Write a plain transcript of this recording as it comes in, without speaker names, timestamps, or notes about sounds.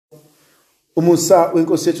Umusa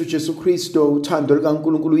wenkosi yethu Jesu Kristo, uthando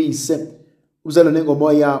likaNkulunkulu uyise, uzalo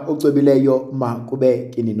nengomoya ocwebileyo makube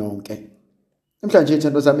kini nonke. Namhlanje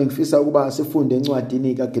ithandwa zami ngifisa ukuba sifunde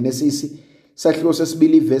encwadini kaGenesis sahluko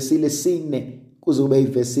sesibili ivesi lesi-4 kuze kube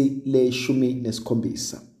ivesi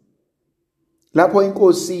le-17. Lapho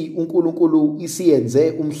inkosi uNkulunkulu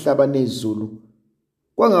isiyenze umhlaba nezulu,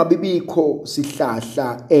 kwangabi bikho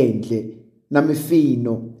sihlahla endle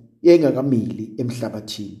namifino yengakamili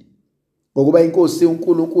emhlabathini. Ngokuba inkosi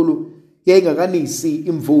uNkulunkulu yayingakanisi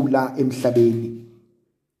imvula emhlabeni,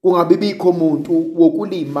 kungabi bikho umuntu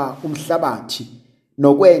wokulima umhlabathi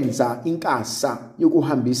nokwenza inkasa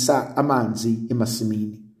yokuhambisa amanzi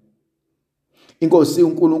emasimini. Inkosi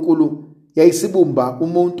uNkulunkulu yayisibumba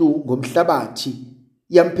umuntu ngomhlabathi,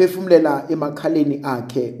 yamphefumulela emakhaleni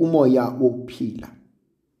akhe umoya wokuphila.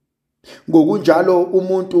 Ngokunjalo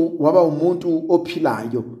umuntu waba umuntu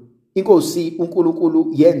ophilayo. Inkosi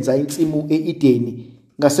uNkulunkulu yenza insimu e-Edeni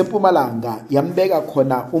ngasempumalanga, yambeka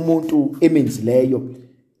khona umuntu emenzileyo.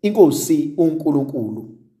 Inkosi uNkulunkulu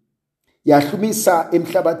yahlumisa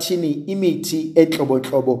emhlabathini imithi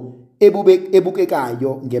enhlobonhlobo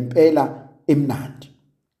ebukekayo ngempela emnandi.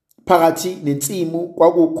 Phakathi nensimu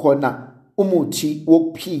kwakukhona umuthi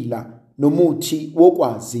wokuphila nomuthi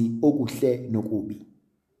wokwazi okuhle nokubi.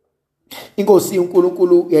 Inkosi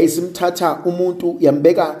uNkulunkulu yayisimthatha umuntu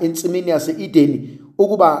yambeka ensimini yase-Edeni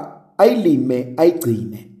ukuba ayilime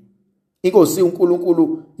ayigcine. Inkosi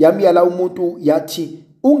uNkulunkulu yamyala umuntu yathi,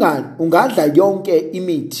 ungadla yonke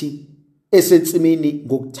imithi esensimini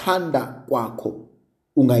ngokuthanda kwakho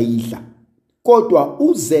ungayidla, kodwa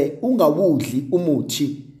uze ungawudli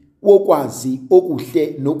umuthi wokwazi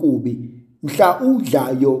okuhle nokubi, mhla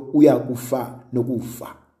udlayo uyakufa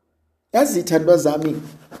nokufa. Yazi ithandwa zami,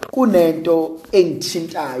 kunento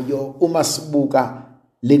engithintayo uma sibuka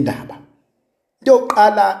le ndaba. Into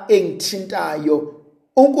yokuqala engithintayo,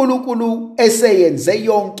 uNkulunkulu eseyenze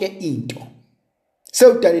yonke into.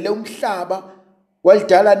 Sewudalile umhlaba,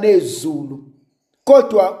 walidala nezulu,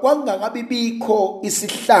 kodwa kwangakabi bikho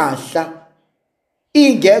isihlahla,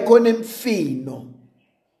 ingekho nemfino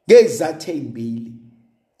ngezathu ezimbili.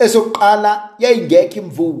 Esokuqala yayingekho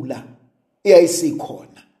imvula eyayisikhona.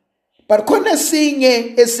 But khona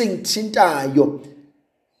sinye esingithintayo,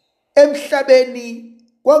 emhlabeni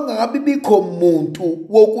kwangakabi bikho umuntu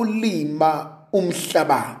wokulima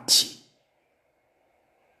umhlabathi.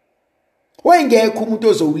 Wayengekho umuntu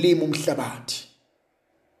ozowulima umhlabathi.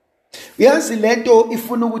 Uyazi lento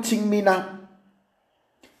ifuna ukuthi kimina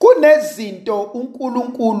kunezinto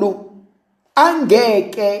uNkulunkulu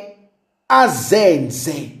angeke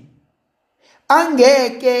azenze,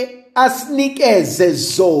 angeke asinikeze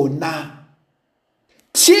zona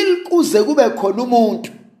till kuze kube khona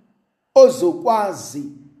umuntu ozokwazi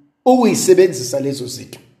ukuyisebenzisa lezo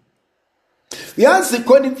zinto. Uyazi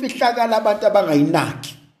khona imfihlakala abantu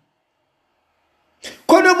abangayinaki.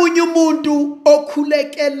 Khona omunye umuntu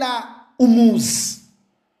okhulekela umuzi,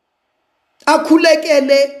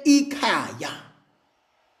 akhulekele ikhaya,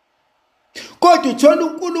 kodwa uthola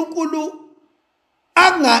uNkulunkulu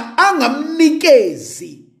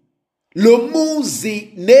angamnikezi lo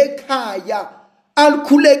muzi nekhaya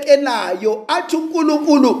alikhulekelayo. Athi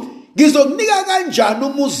uNkulunkulu, ngizokunika kanjani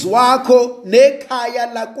umuzi wakho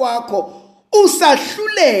nekhaya lakwakho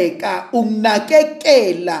usahluleka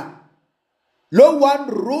ukunakekela lo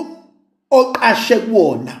one room oqashe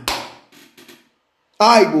kuwona?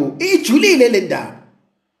 Hayibo, ijulile le ndaba.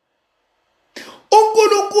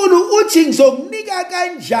 uNkulunkulu uthi ngizokunika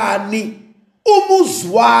kanjani umuzi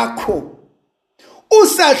wakho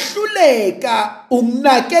usahluleka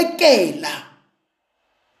ukunakekela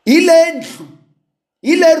ile ndlu,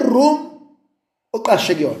 ile room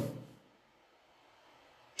oqashe kuyona?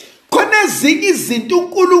 Khona ezinye izinto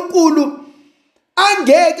uNkulunkulu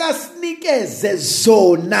angeke asinikeze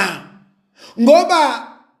zona ngoba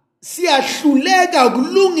siyahluleka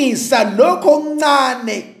ukulungisa lokho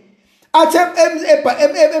okuncane. Athi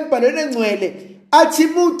embhalweni engcwele athi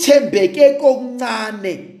muthembeke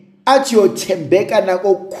kokuncane, athi yothembeka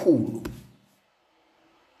nakokukhulu.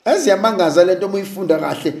 Aziyamangaza lento umuyifunda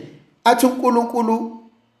kahle. Athi uNkulunkulu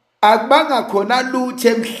akubanga khona lutho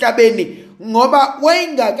emhlabeni ngoba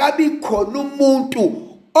wayengakabi khona umuntu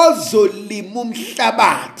ozolima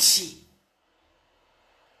umhlabathi.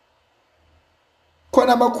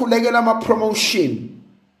 Khona abakhulekela ama-promotion.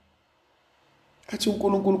 Athi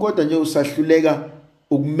uNkulunkulu kodwa nje usahluleka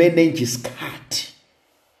ukumanage isikhathi.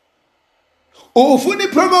 Ufuna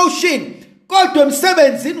i-promotion kodwa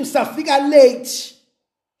emsebenzini usafika late.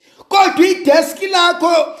 Kodwa idesk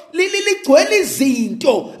lakho ligcwele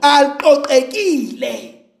izinto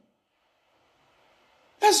aliqoqekile.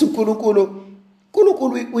 uNkulunkulu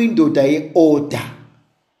uyindoda ye-order.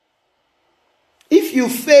 If you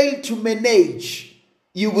fail to manage,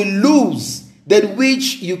 you will lose that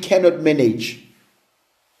which you cannot manage.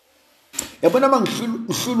 Yabona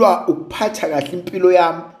mangihlulwa ukuphatha kahle impilo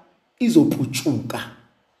yami izoputshuka,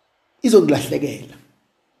 izongilahlekela.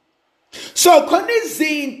 So khona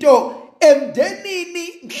izinto emndenini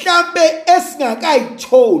mhlambe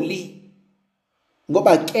esingakayitholi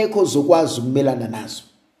ngoba kekho zokwazi ukumelana nazo.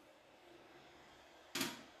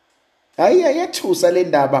 Yethusa le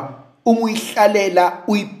ndaba uma uyihlalela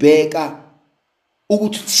uyibheka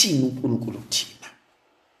ukuthi uthini uNkulunkulu uthina.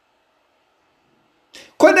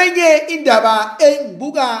 Khona enye indaba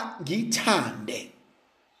engibuka ngithande.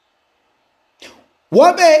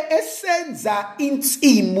 Wabe esenza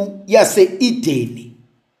insimu yase-Edeni.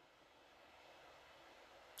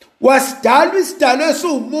 Wasidala isidalo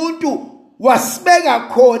esiwumuntu, wasibeka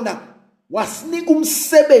khona, wasinika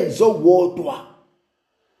umsebenzi owodwa.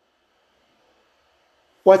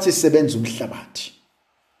 Wathi sebenza umhlabathi.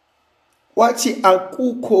 Wathi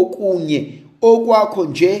akukho kunye okwakho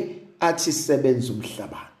nje, athi sebenza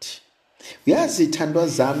umhlabathi. Uyazi thandwa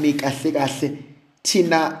zami kahle kahle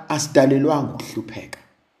thina asidalelwanga ukuhlupheka.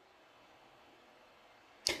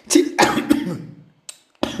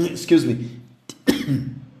 Excuse me.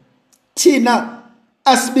 Thina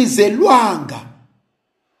asibizelwanga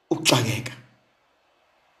ukuxakeka.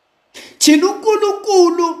 Thina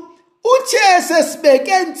uNkulunkulu uthe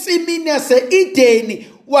sesibeke ensimini yase-Edeni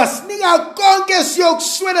wasinika konke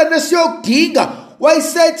siyokuswela nesiyokudinga,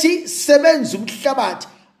 wayisethi sebenza umhlabathi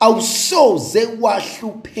awusoze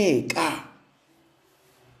wahlupheka.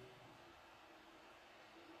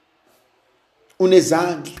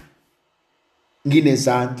 Unezandla,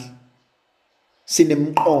 nginezandla,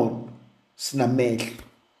 sinemqondo, sinamehlo,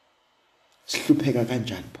 sihlupheka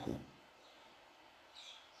kanjani pho?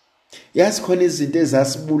 Yazi khona izinto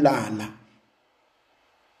ezasibulala,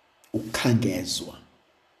 ukukhangezwa,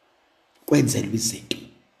 kwenzelwa izinto,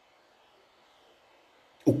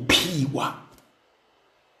 ukuphiwa.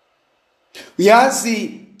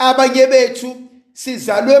 Uyazi abanye bethu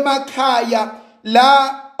sizalwe emakhaya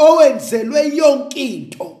la owenzelwe yonke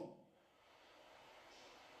into.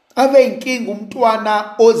 Ave inkinga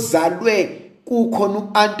umntwana ozalwe kukhona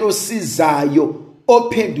uanti osizayo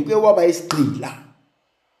ophenduke waba isigqila.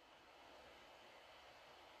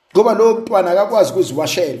 Ngoba lo mntwana akakwazi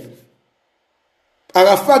ukuziwashela,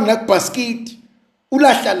 akafaki nakubasket,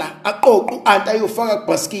 ulahla la aqoqa uanti ayofaka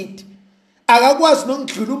kubasket, akakwazi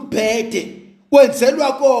nokudlula umbhede,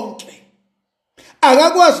 wenzelwa konke.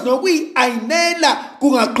 Akakwazi nokuyiayinela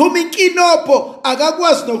kungaxhuma inkinopho,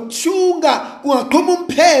 akakwazi nokuthunga kungaxhuma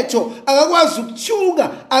umphetho, akakwazi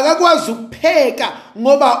ukuthunga, akakwazi ukupheka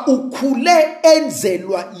ngoba ukhule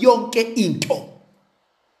enzelwa yonke into.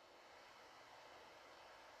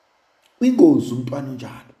 Uyingozi umntwana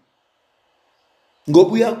njalo,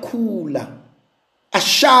 ngoba uyakhula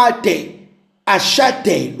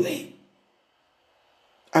ashadelwe,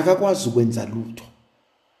 akakwazi ukwenza lutho,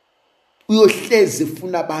 uyohlezi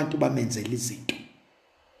ufuna abantu bamenzele izinto.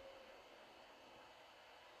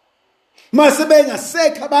 Mase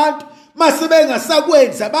bengasekho abantu, mase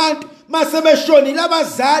bengasakwenza abantu, mase beshonile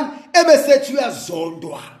abazali, ebesethi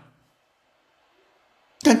uyazondwa.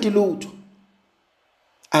 Kanti lutho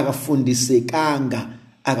akafundisekanga,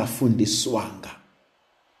 akafundiswanga.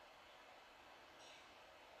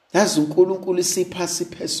 Yazi uNkulunkulu isipha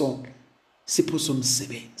sonke sipho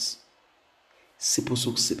somsebenzi, sipho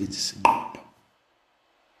sokusebenzisa ingqondo.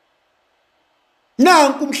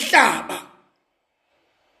 Nanku umhlaba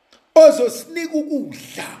ozosinika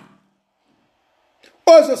ukudla,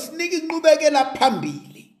 ozosinika inqubekela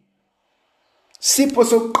phambili. Sipho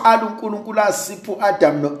sokuqala uNkulunkulu asipho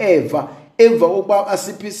Adam noEva emva kokuba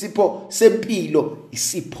asipho isipho sempilo,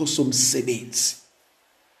 isipho somsebenzi.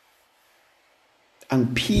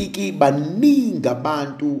 Angiphiki baningi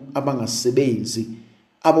abantu abangasebenzi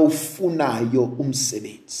abawufunayo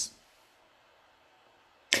umsebenzi,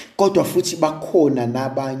 kodwa futhi bakhona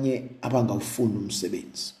nabanye abangawufuni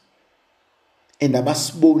umsebenzi and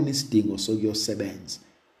abasiboni isidingo sokuyosebenza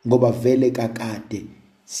ngoba vele kakade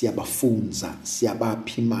siyabafunza,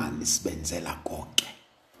 siyabapha imali sibenzela konke.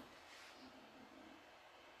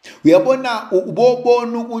 Uyabona,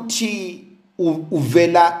 ubobona ukuthi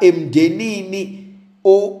uvela emndenini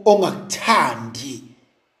ongakuthandi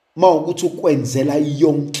mawukuthi ukwenzela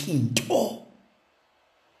yonke into.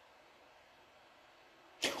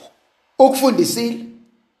 Ukufundisile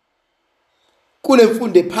kule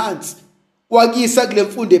mfundo ephansi, wakisa kule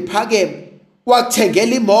mfundo ephakeme,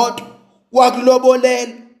 wakuthengela imoto,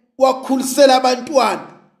 wakulobolela, wakukhulisela abantwana,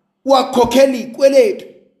 wakukhokhela izikweletu,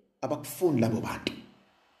 abakufuni labo bantu.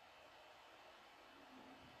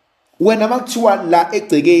 Wena makuthiwa la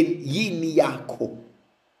egcekeni yini yakho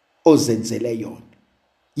ozenzele yona,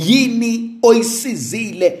 yini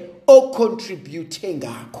oyisizile ocontribute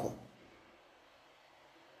ngakho.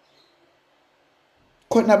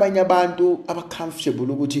 Khona abanye abantu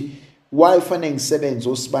abacomfortable ukuthi why fanele ngisebenze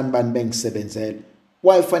osibanibani bengisebenzele,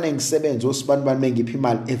 why fanele ngisebenze osibanibani bengipha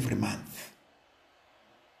imali every month.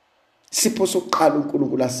 Sipho sokuqala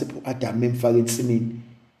uNkulunkulu asipho Adam emfaka ensimini,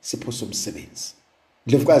 sipho somsebenzi.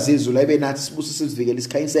 Ndlovukazi izulu ayibe nathi sibuso sizivikele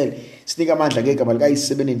isikhanyisele, sinika amandla ngegama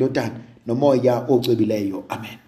likaYise benendodana nomoya ocwebileyo. Amen.